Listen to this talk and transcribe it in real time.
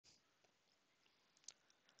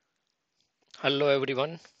Hello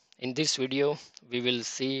everyone. In this video, we will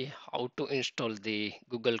see how to install the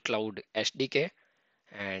Google Cloud SDK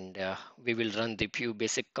and we will run the few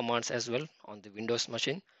basic commands as well on the Windows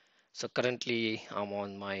machine. So currently I'm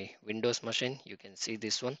on my Windows machine. You can see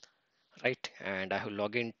this one, right? And I have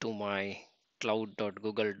logged into my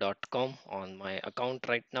cloud.google.com on my account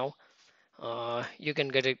right now. You can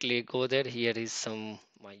directly go there. Here is some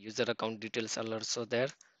my user account details are also there,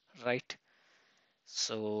 right?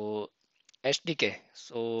 So SDK,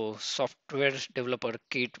 so software developer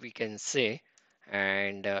kit we can say,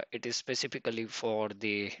 and it is specifically for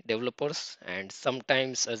the developers, and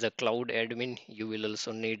sometimes as a cloud admin you will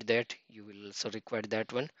also need that, you will also require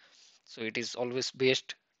that one. So it is always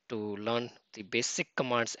best to learn the basic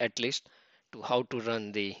commands at least to how to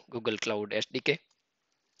run the Google Cloud SDK.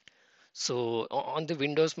 So on the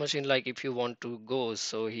Windows machine, like if you want to go,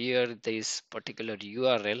 so here this particular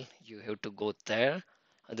URL, you have to go there.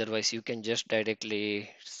 Otherwise, you can just directly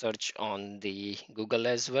search on the Google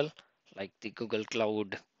as well, like the Google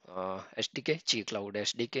Cloud SDK, G Cloud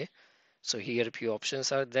SDK. So here a few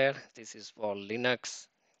options are there. This is for Linux,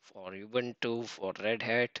 for Ubuntu, for Red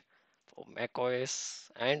Hat, for Mac OS,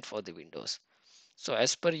 and for the Windows. So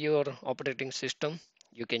as per your operating system,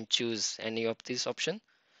 you can choose any of these options,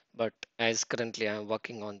 but as currently I'm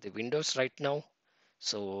working on the Windows right now,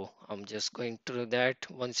 so I'm just going to that.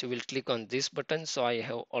 Once you will click on this button, so I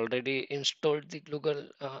have already installed the Google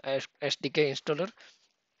SDK installer.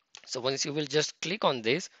 So once you will just click on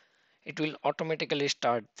this, it will automatically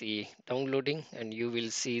start the downloading and you will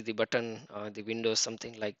see the button, the Windows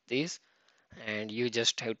something like this, and you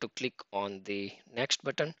just have to click on the next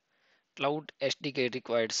button. Cloud SDK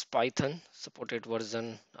requires Python supported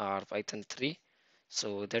version or Python 3.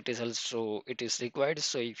 So that is also it is required.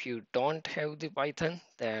 So if you don't have the Python,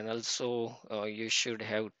 then also you should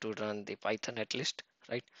have to run the Python at least,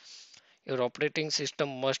 right? Your operating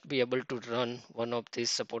system must be able to run one of these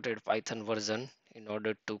supported Python version in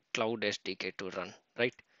order to Cloud SDK to run,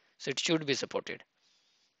 right? So it should be supported.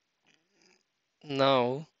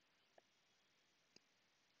 Now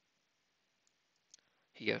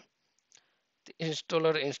here the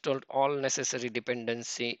installer installed all necessary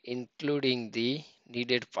dependency, including the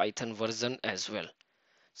needed Python version as well.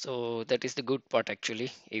 So that is the good part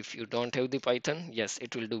actually. If you don't have the Python, yes,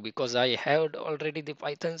 it will do because I had already the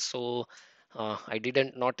Python. So I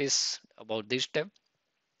didn't notice about this step,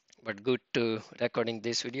 but good to recording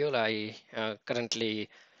this video. I currently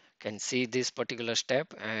can see this particular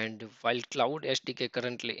step, and while Cloud SDK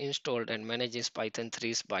currently installed and manages Python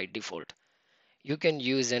 3s by default, you can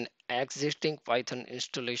use an existing Python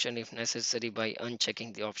installation if necessary by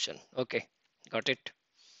unchecking the option. Okay, got it.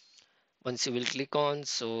 Once you will click on,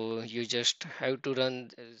 so you just have to run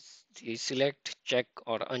the select, check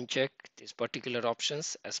or uncheck these particular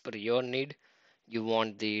options as per your need. You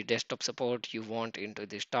want the desktop support, you want into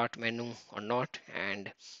the start menu or not,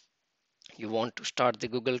 and you want to start the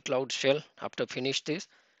Google Cloud Shell after finish this.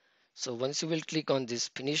 So once you will click on this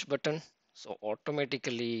finish button, so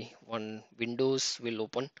automatically one windows will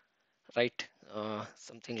open, right?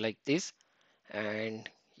 Something like this, and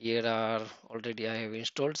here are already I have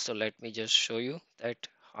installed, so let me just show you that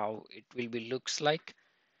how it will be looks like,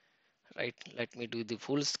 right? Let me do the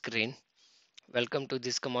full screen. Welcome to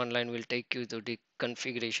this command line will take you to the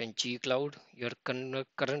configuration G Cloud. Your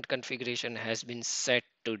current configuration has been set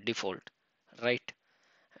to default, right?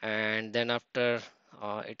 And then after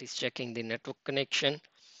it is checking the network connection,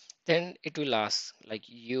 then it will ask like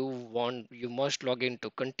you must log in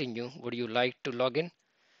to continue, would you like to log in?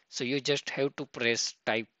 So you just have to press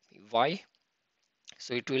type Y.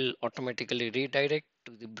 So it will automatically redirect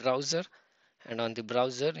to the browser, and on the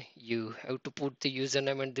browser you have to put the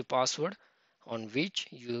username and the password on which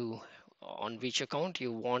account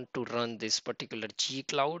you want to run this particular G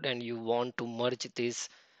Cloud, and you want to merge this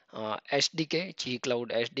SDK G Cloud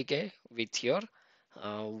SDK with your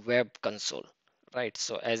web console, right?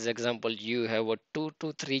 So as example, you have a 2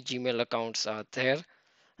 to 3 Gmail accounts are there,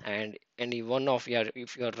 and any one of your,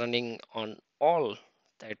 if you are running on all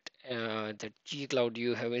that that G Cloud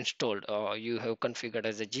you have installed or you have configured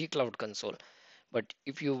as a G Cloud console. But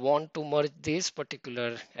if you want to merge this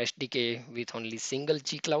particular SDK with only single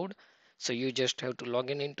G Cloud, so you just have to log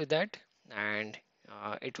in into that, and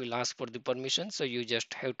it will ask for the permission, so you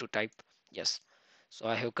just have to type yes. So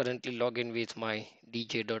I have currently logged in with my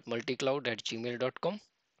dj.multicloud@gmail.com,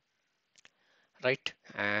 right?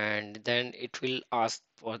 And then it will ask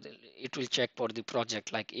for the, it will check for the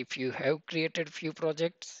project, like if you have created few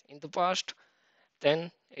projects in the past,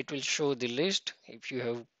 then it will show the list if you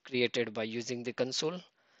have created by using the console,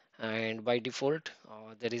 and by default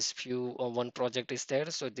there is few one project is there,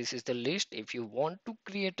 so this is the list. If you want to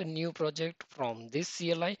create a new project from this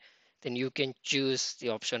CLI, then you can choose the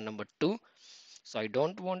option number 2. So I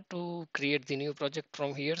don't want to create the new project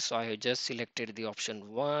from here, so I have just selected the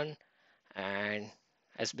option 1 and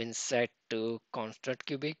has been set to construct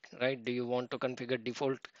cubic, right? Do you want to configure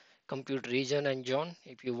default compute region and zone?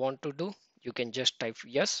 If you want to do, you can just type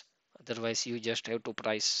yes. Otherwise you just have to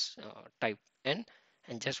type n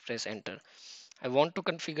and just press enter. I want to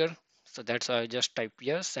configure, so that's why I just type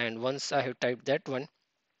yes, and once I have typed that one,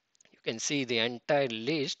 you can see the entire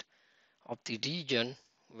list of the region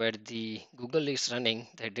where the Google is running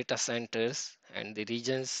the data centers and the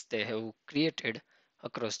regions they have created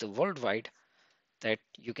across the worldwide, that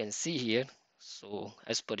you can see here. So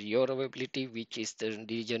as per your availability, which is the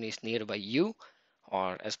region is nearby you,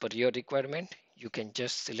 or as per your requirement, you can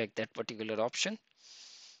just select that particular option.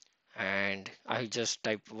 And I just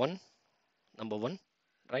type number one,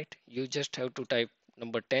 right? You just have to type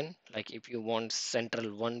number 10, like if you want central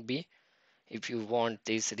 1B, if you want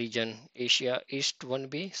this region Asia East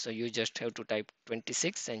 1B, so you just have to type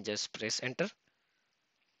 26 and just press enter.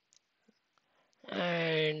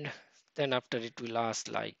 And then after it will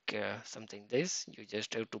ask like something this, you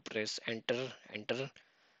just have to press enter,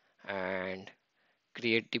 and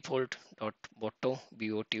create default dot boto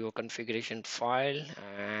configuration file,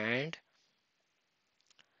 and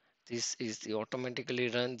this is the automatically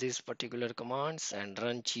run these particular commands and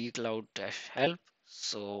run gcloud help.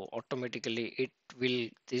 So automatically it will,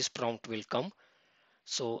 this prompt will come.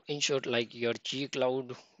 So in short, like your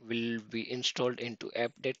gcloud will be installed into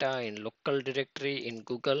app data in local directory in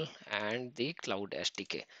Google and the Cloud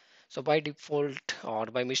SDK. So by default or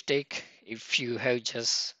by mistake, if you have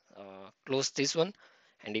just closed this one,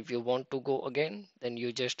 and if you want to go again, then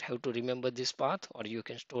you just have to remember this path, or you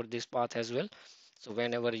can store this path as well. So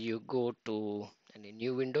whenever you go to any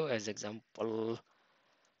new window, as example,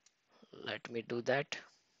 let me do that.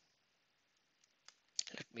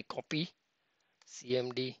 Let me copy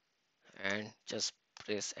CMD and just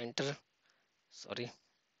press enter. Sorry,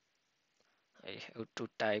 I have to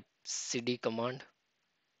type cd command.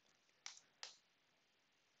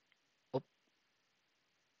 Oh,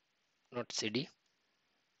 not cd.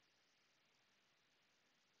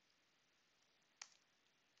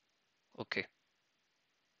 Okay,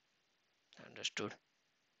 understood.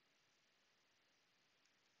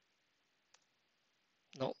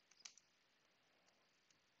 No,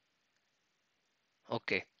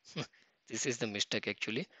 okay. This is the mistake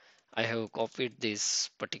actually. I have copied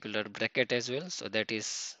this particular bracket as well, so that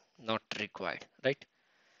is not required, right?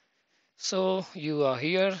 So you are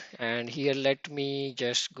here, and here let me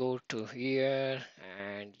just go to here,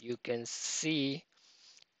 and you can see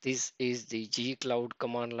this is the gcloud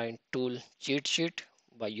command line tool cheat sheet.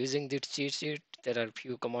 By using this cheat sheet, there are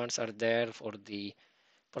few commands are there for the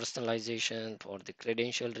personalization, for the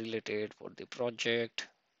credential related, for the project,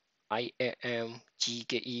 IAM,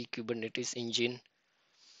 GKE, Kubernetes engine,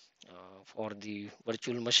 for the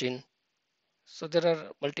virtual machine. So there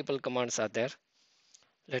are multiple commands are there.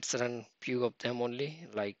 Let's run few of them only,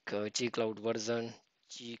 like gcloud version,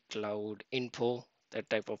 gcloud info, that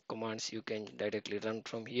type of commands you can directly run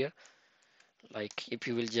from here. Like if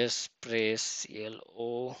you will just press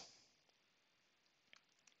CLO,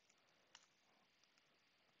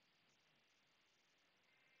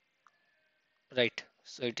 right?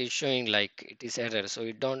 So it is showing like it is error. So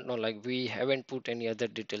you don't know, like we haven't put any other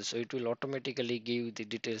details. So it will automatically give the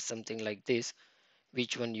details something like this,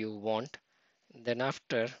 which one you want. Then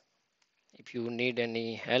after, if you need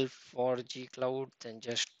any help for gcloud, then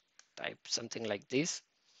just type something like this,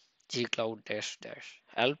 gcloud dash dash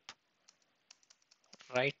help,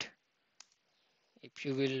 right? If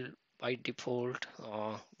you will, by default,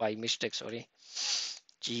 by mistake, sorry,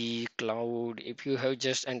 gcloud, if you have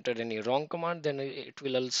just entered any wrong command, then it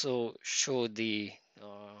will also show the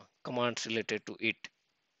commands related to it.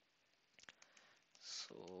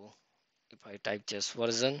 So if I type just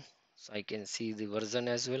version, so I can see the version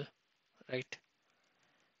as well, right?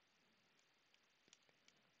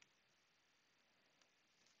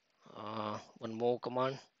 One more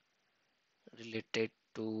command related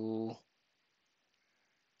to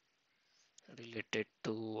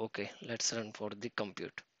okay, let's run for the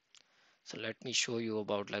compute. So let me show you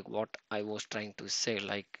about like what I was trying to say.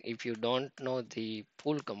 Like if you don't know the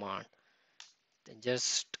full command, then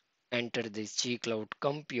just enter this gcloud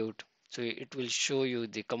compute, so it will show you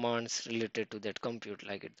the commands related to that compute,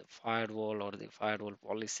 like the firewall or the firewall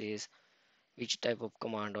policies, which type of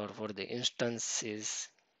command, or for the instances,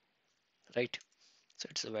 right? So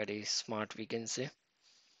it's a very smart, we can say.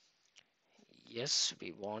 Yes,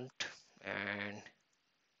 we want. And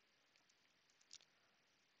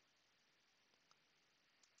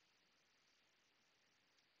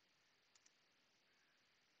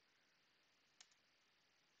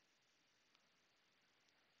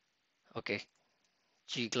okay,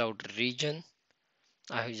 G Cloud region.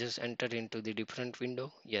 I have just entered into the different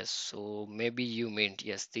window. Yes, so maybe you meant,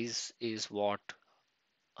 yes, this is what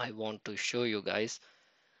I want to show you guys.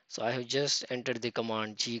 So I have just entered the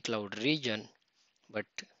command G Cloud region, but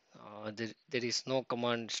there is no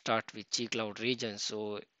command start with G Cloud region.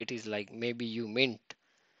 So it is like maybe you meant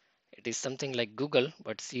it is something like Google,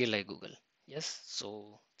 but CLI Google. Yes,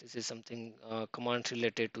 so this is something command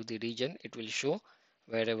related to the region. It will show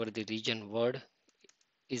wherever the region word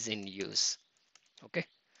is in use. Okay.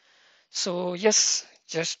 So yes,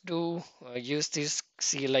 just do use this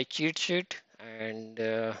CLI cheat sheet and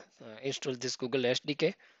install this Google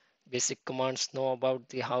SDK. Basic commands know about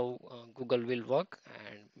the how Google will work,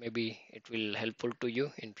 and maybe it will helpful to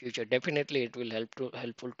you in future. Definitely, it will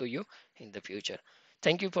helpful to you in the future.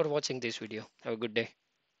 Thank you for watching this video. Have a good day.